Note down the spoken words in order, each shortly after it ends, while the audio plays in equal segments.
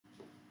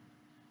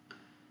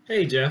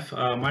Hey Jeff,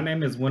 my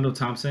name is Wendell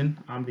Thompson.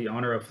 I'm the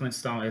owner of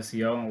Flintstone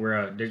SEO, and we're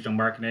a digital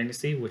marketing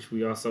agency, which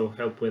we also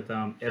help with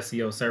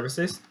SEO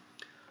services.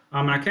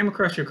 And I came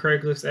across your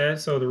Craigslist ad,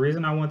 so the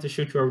reason I want to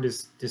shoot you over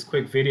this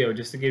quick video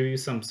just to give you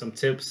some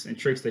tips and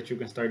tricks that you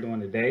can start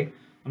doing today.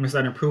 I'm gonna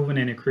start improving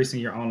and increasing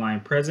your online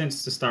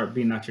presence to start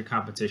beating out your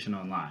competition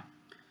online.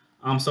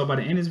 So by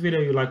the end of this video,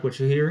 you like what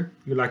you hear,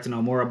 you'd like to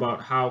know more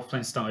about how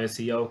Flintstone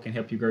SEO can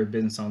help you grow your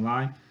business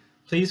online,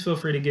 please feel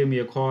free to give me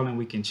a call and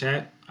we can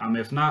chat.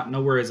 If not,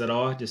 no worries at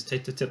all. Just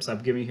take the tips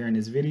I've given you here in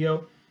this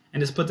video and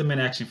just put them in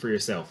action for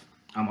yourself.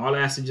 All I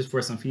ask is just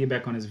for some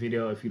feedback on this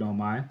video if you don't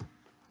mind.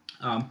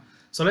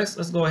 So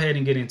let's go ahead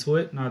and get into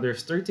it. Now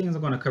there's three things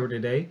I'm going to cover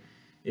today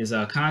is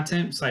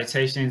content,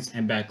 citations,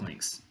 and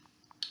backlinks.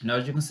 Now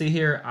as you can see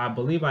here, I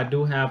believe I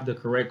do have the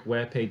correct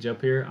web page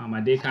up here. I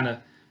did kind of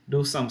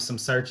do some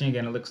searching,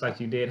 and it looks like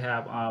you did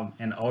have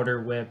an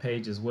older web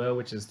page as well,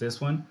 which is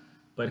this one.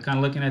 But kind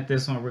of looking at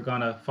this one, we're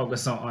going to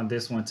focus on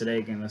this one today.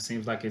 Again, it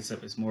seems like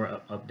it's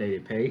more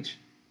updated page.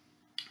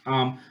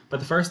 But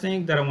the first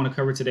thing that I want to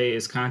cover today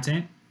is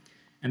content.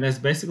 And that's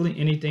basically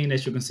anything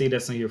that you can see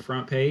that's on your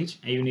front page.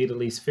 And you need at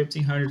least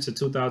 1,500 to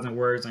 2,000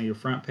 words on your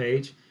front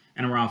page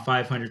and around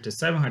 500 to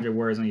 700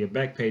 words on your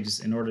back pages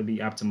in order to be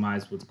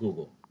optimized with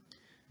Google.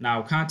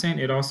 Now, content,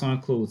 it also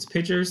includes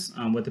pictures,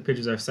 what the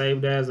pictures are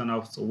saved as, and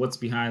also what's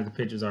behind the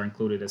pictures are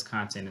included as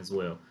content as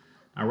well.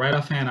 Now, right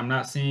offhand, I'm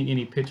not seeing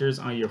any pictures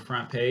on your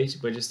front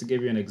page, but just to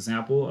give you an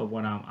example of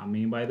what I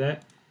mean by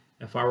that,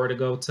 if I were to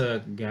go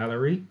to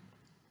gallery,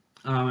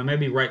 and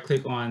maybe right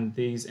click on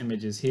these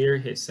images here,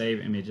 hit save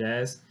image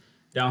as.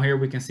 Down here,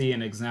 we can see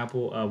an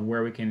example of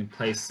where we can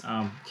place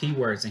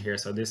keywords in here.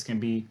 So this can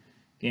be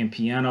in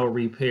piano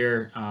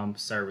repair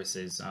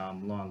services,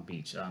 Long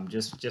Beach.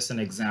 Just an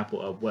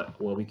example of what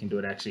we can do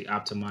to actually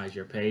optimize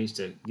your page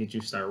to get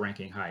you start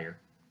ranking higher.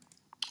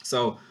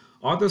 So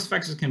all those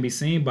factors can be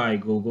seen by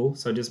Google.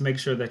 So just make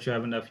sure that you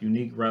have enough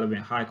unique,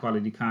 relevant, high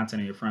quality content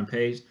on your front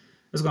page.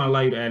 It's going to allow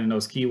you to add in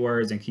those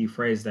keywords and key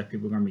phrases that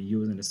people are going to be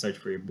using to search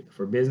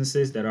for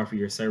businesses that offer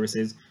your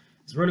services.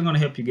 It's really going to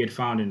help you get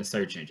found in the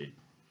search engine.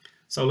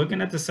 So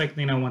looking at the second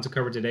thing I want to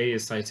cover today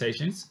is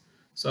citations.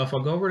 So if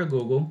I go over to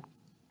Google,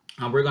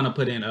 we're going to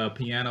put in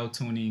piano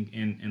tuning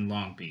in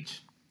Long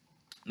Beach.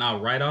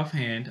 Now, right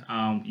offhand,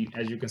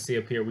 as you can see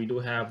up here, we do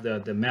have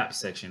the map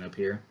section up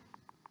here.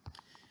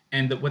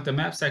 And what the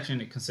map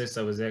section it consists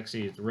of is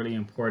actually it's really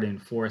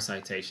important for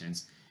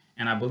citations.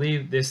 And I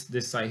believe this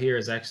site here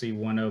is actually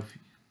one of,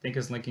 I think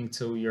it's linking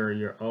to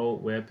your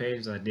old web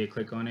page. I did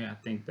click on it. I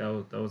think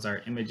those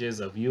are images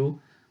of you.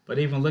 But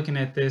even looking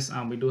at this,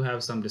 we do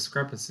have some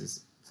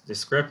discrepancies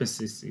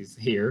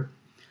here.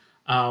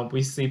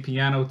 We see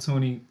piano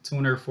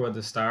tuner for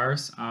the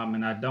stars,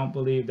 and I don't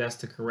believe that's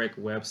the correct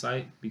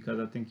website because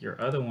I think your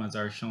other ones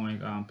are showing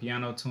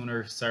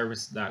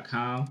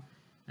pianotunerservice.com,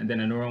 and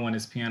then another one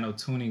is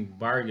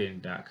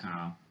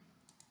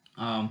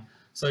pianotuningbargain.com.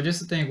 So just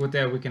to think with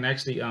that, we can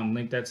actually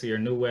link that to your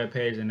new web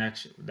page, and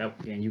actually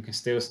and you can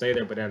still stay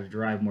there, but that'll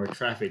drive more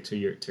traffic to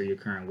your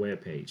current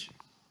web page.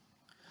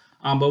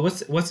 But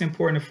what's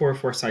important for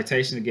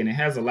citation, again, it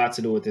has a lot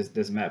to do with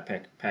this map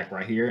pack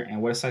right here.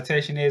 And what a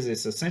citation is,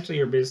 it's essentially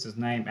your business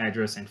name,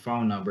 address, and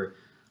phone number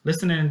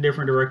listed in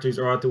different directories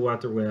all throughout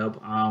the web.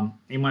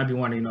 You might be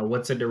wondering,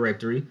 what's a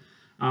directory?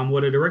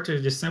 Well, a directory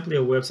is just simply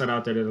a website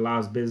out there that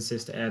allows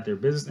businesses to add their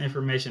business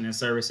information and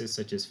services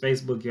such as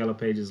Facebook, Yellow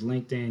Pages,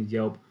 LinkedIn,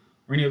 Yelp,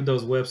 or any of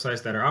those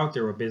websites that are out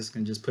there where business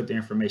can just put their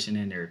information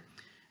in there.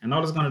 And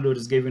all it's going to do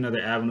is give you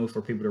another avenue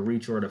for people to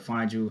reach or to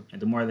find you.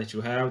 And the more that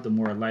you have, the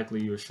more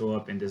likely you'll show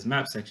up in this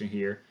map section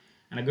here.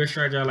 And a good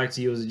strategy I like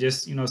to use is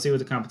just, see what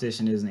the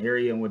competition is in the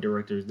area and what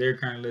directors they're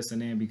currently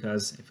listing in,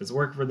 because if it's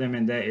working for them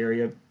in that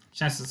area,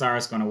 chances are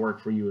it's going to work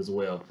for you as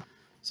well.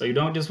 So you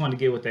don't just want to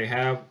get what they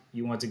have,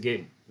 you want to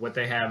get what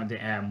they have and then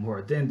add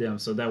more than them.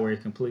 So that way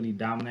you're completely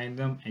dominating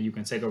them and you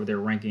can take over their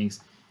rankings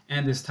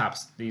and these top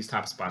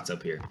spots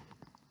up here.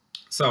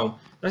 So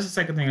that's the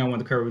second thing I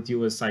want to cover with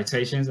you is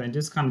citations, and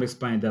just kind of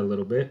explain that a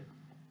little bit,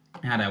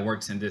 how that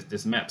works in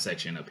this map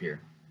section up here.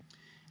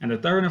 And the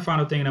third and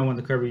final thing I want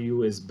to cover with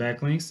you is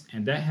backlinks,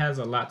 and that has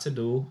a lot to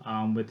do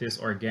with this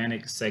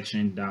organic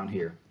section down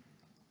here.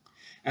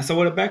 And so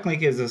what a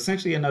backlink is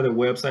essentially another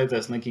website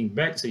that's linking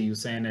back to you,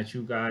 saying that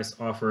you guys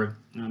offer,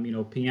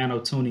 piano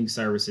tuning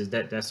services,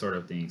 that sort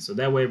of thing. So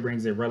that way it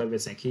brings in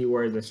relevance and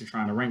keywords that you're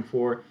trying to rank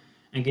for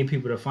and get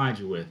people to find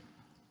you with.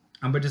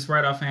 But just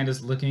right offhand,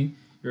 just looking,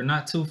 you're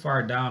not too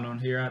far down on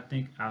here. I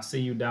think I'll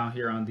see you down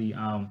here on the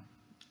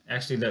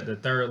actually the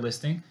third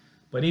listing.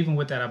 But even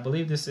with that, I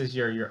believe this is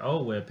your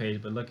old web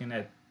page. But looking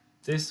at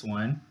this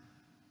one,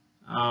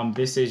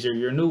 this is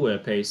your new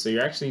web page. So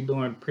you're actually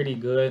doing pretty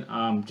good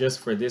just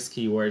for this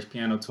keyword,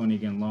 piano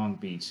tuning in Long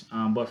Beach.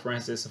 But for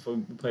instance, if we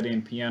put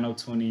in piano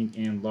tuning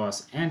in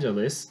Los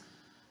Angeles,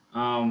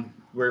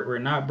 we're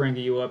not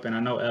bringing you up, and I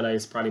know LA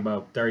is probably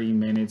about 30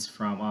 minutes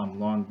from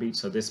Long Beach,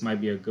 so this might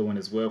be a good one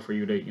as well for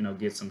you to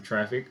get some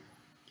traffic.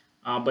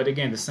 But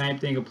again, the same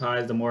thing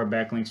applies. The more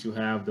backlinks you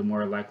have, the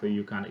more likely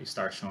you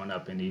start showing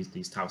up in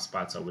these top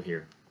spots over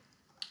here.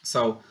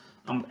 So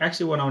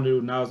Actually, what I'm going to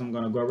do now is I'm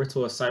going to go over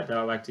to a site that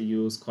I like to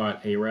use called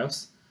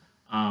Ahrefs.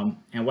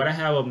 And what I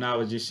have up now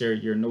is just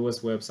your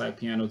newest website,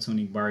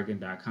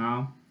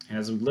 pianotuningbargain.com. And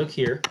as we look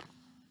here,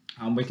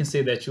 we can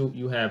see that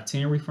you have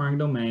 10 referring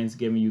domains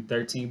giving you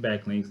 13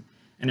 backlinks,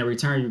 and in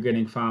return you're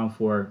getting found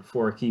for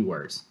 4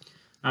 keywords.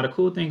 Now the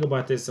cool thing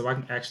about this, so I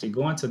can actually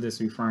go into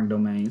this referring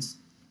domains,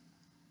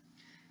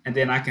 and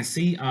then I can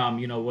see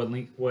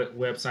what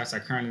websites are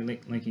currently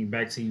linking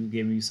back to you,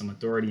 giving you some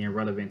authority and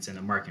relevance in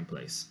the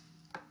marketplace.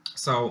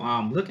 So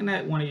looking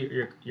at one of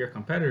your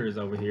competitors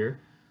over here,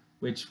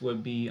 which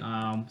would be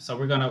so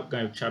we're gonna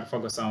try to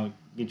focus on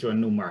get you a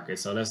new market.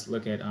 So let's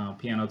look at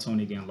piano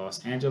tuning in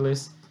Los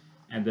Angeles.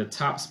 And the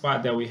top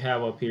spot that we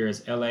have up here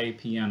is LA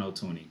Piano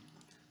Tuning.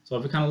 So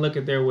if we kind of look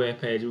at their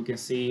webpage, we can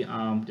see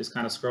just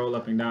kind of scroll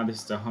up and down. This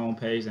is the home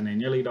page, and they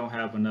nearly don't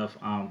have enough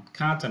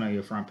content on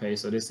your front page.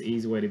 So this is an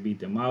easy way to beat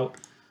them out.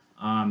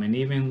 And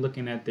even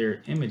looking at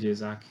their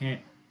images,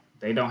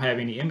 they don't have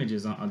any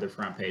images on their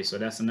front page. So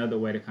that's another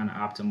way to kind of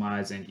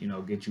optimize and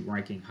get you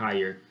ranking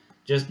higher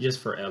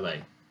just for LA.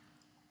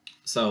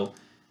 So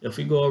if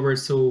we go over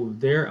to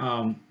their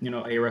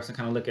Ahrefs and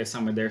kind of look at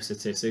some of their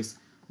statistics,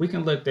 we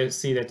can look to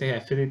see that they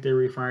have 53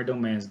 referring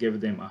domains,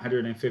 giving them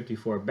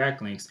 154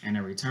 backlinks, and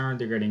in return,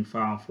 they're getting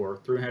found for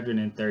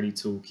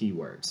 332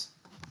 keywords.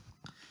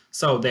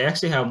 So they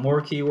actually have more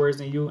keywords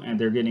than you, and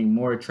they're getting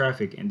more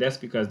traffic, and that's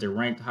because they're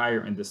ranked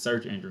higher in the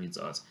search engine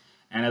results.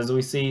 And as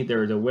we see,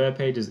 the web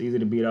page is easy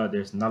to beat out.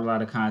 There's not a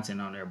lot of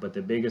content on there, but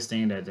the biggest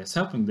thing that's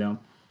helping them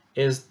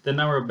is the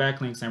number of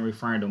backlinks and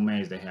referring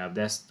domains they have.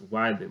 That's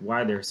why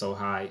they're so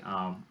high,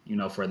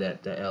 for the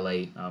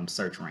LA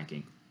search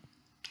ranking.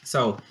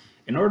 So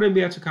in order to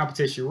be at your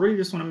competition, you really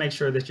just want to make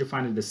sure that you're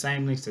finding the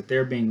same links that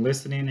they're being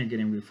listed in and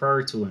getting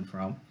referred to and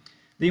from.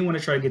 Then you want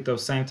to try to get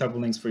those same type of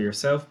links for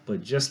yourself,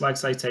 but just like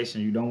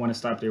Citation, you don't want to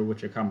stop there with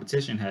what your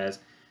competition has.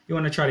 You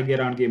want to try to get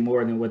on and get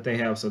more than what they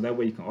have, so that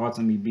way you can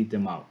ultimately beat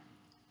them out.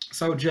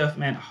 So Jeff,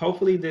 man,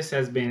 hopefully this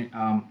has been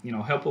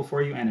helpful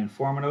for you and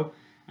informative.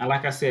 And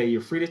like I said,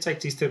 you're free to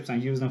take these tips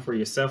and use them for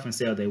yourself and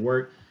see how they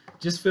work.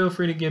 Just feel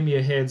free to give me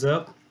a heads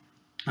up.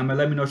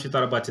 Let me know what you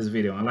thought about this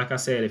video. And like I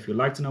said, if you'd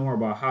like to know more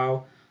about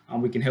how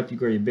we can help you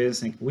grow your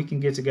business and we can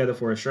get together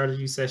for a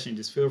strategy session,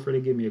 just feel free to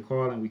give me a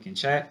call and we can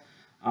chat.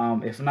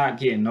 If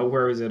not, again, no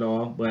worries at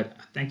all. But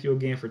thank you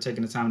again for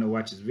taking the time to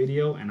watch this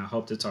video, and I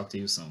hope to talk to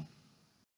you soon.